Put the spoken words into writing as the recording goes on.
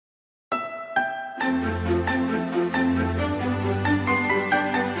Hello,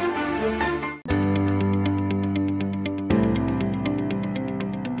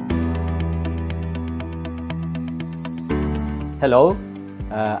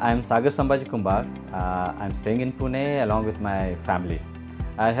 I'm Sagar Kumbhar. I'm staying in Pune along with my family.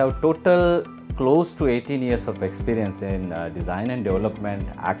 I have total close to 18 years of experience in design and development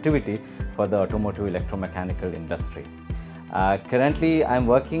activity for the automotive electromechanical industry. Currently, I'm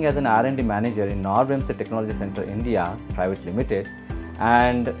working as an R&D manager in Norbremse Technology Center India Private Limited,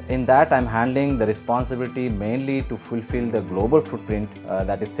 and in that I'm handling the responsibility mainly to fulfill the global footprint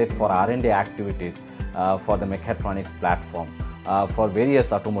that is set for R&D activities for the mechatronics platform for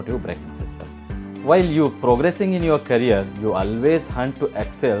various automotive braking systems. While you progressing in your career, you always hunt to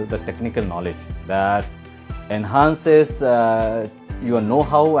excel the technical knowledge that enhances your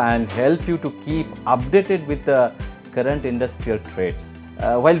know-how and help you to keep updated with the current industrial trends.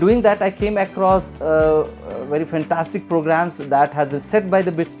 While doing that, I came across very fantastic programs that has been set by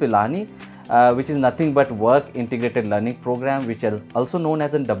the BITS Pilani, which is nothing but Work Integrated Learning Program, which is also known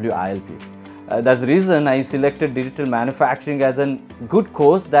as an WILP. That's the reason I selected digital manufacturing as a good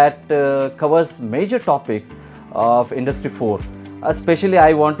course that covers major topics of Industry 4. Especially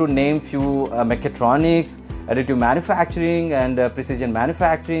I want to name few mechatronics, additive manufacturing and precision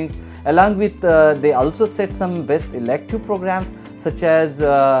manufacturing. Along with they also set some best elective programs such as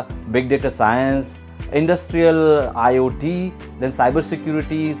big data science, industrial IoT, then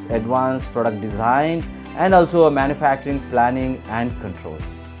cybersecurity, advanced product design, and also manufacturing planning and control.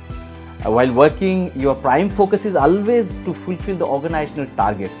 While working, your prime focus is always to fulfill the organizational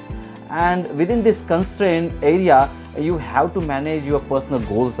targets, and within this constraint area you have to manage your personal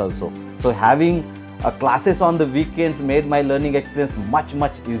goals also. So having classes on the weekends made my learning experience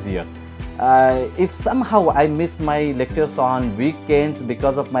much easier. If somehow I missed my lectures on weekends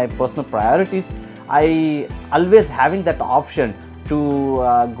because of my personal priorities, I always having that option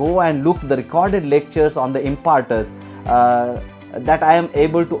to go and look the recorded lectures on the imparters that I am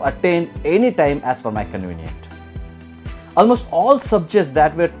able to attend anytime as per my convenience. Almost all subjects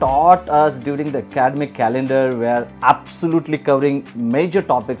that were taught us during the academic calendar were absolutely covering major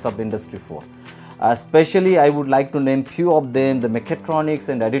topics of Industry 4. Especially I would like to name few of them: the mechatronics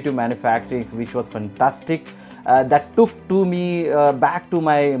and additive manufacturing, which was fantastic. That took to me back to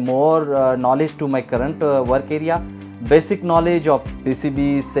my more knowledge to my current work area. Basic knowledge of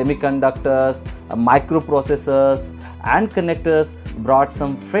PCBs, semiconductors, microprocessors and connectors brought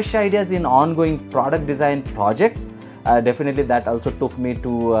some fresh ideas in ongoing product design projects. Definitely that also took me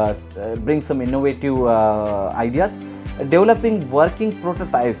to bring some innovative ideas. Developing working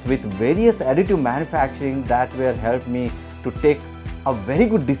prototypes with various additive manufacturing that will help me to take a very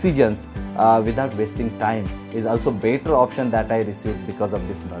good decisions without wasting time is also better option that I received because of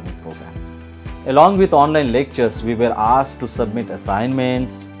this learning program. Along with online lectures, we were asked to submit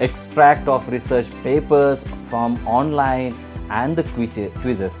assignments, extract of research papers from online and the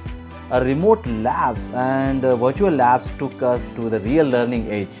quizzes. Remote labs and virtual labs took us to the real learning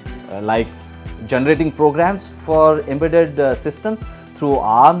age, like generating programs for embedded systems through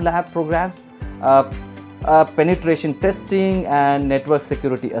ARM lab programs, penetration testing and network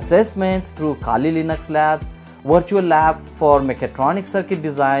security assessments through Kali Linux labs, virtual lab for mechatronic circuit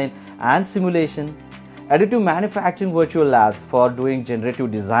design and simulation, additive manufacturing virtual labs for doing generative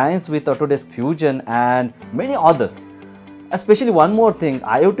designs with Autodesk Fusion and many others. Especially one more thing,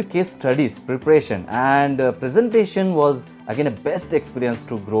 IoT case studies, preparation and presentation was again a best experience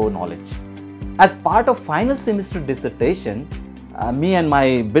to grow knowledge. As part of final semester dissertation, me and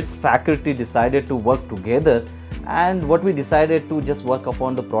my BITS faculty decided to work together, and what we decided to just work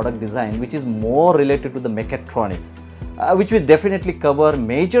upon the product design, which is more related to the mechatronics, which will definitely cover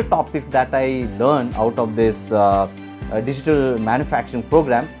major topics that I learned out of this digital manufacturing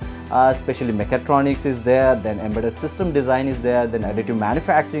program. Especially mechatronics is there, then embedded system design is there, then additive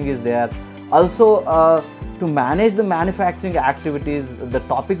manufacturing is there. Also to manage the manufacturing activities, the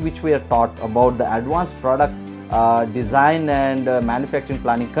topic which we are taught about the advanced product design and manufacturing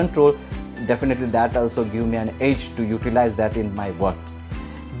planning control, definitely that also give me an edge to utilize that in my work.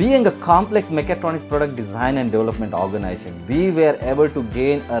 Being a complex mechatronics product design and development organization, we were able to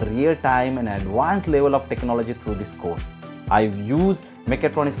gain a real-time and advanced level of technology through this course. I've used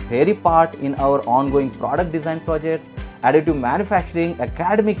mechatronics theory part in our ongoing product design projects. Additive manufacturing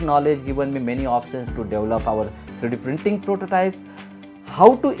academic knowledge given me many options to develop our 3D printing prototypes.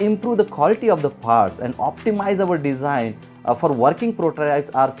 How to improve the quality of the parts and optimize our design for working prototypes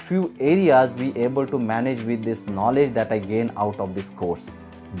are few areas we able to manage with this knowledge that I gained out of this course.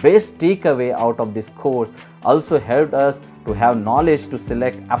 Best takeaway out of this course also helped us to have knowledge to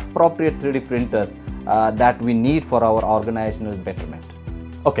select appropriate 3D printers that we need for our organizational betterment.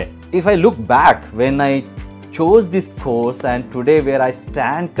 Okay, if I look back when I chose this course and today where I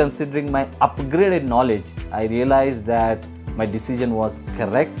stand considering my upgraded knowledge, I realized that my decision was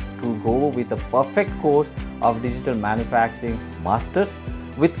correct to go with a perfect course of digital manufacturing masters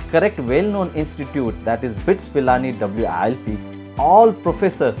with correct well-known institute, that is BITS Pilani WILP. All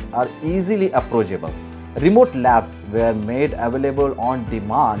professors are easily approachable. Remote labs were made available on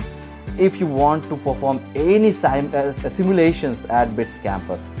demand if you want to perform any simulations at BITS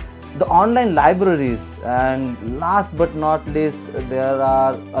campus. The online libraries, and last but not least, there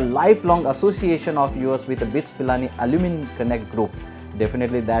are a lifelong association of yours with the BITS Pilani Alumni Connect group.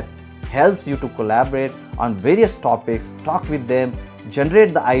 Definitely that helps you to collaborate on various topics, talk with them,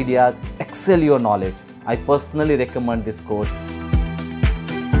 generate the ideas, excel your knowledge. I personally recommend this course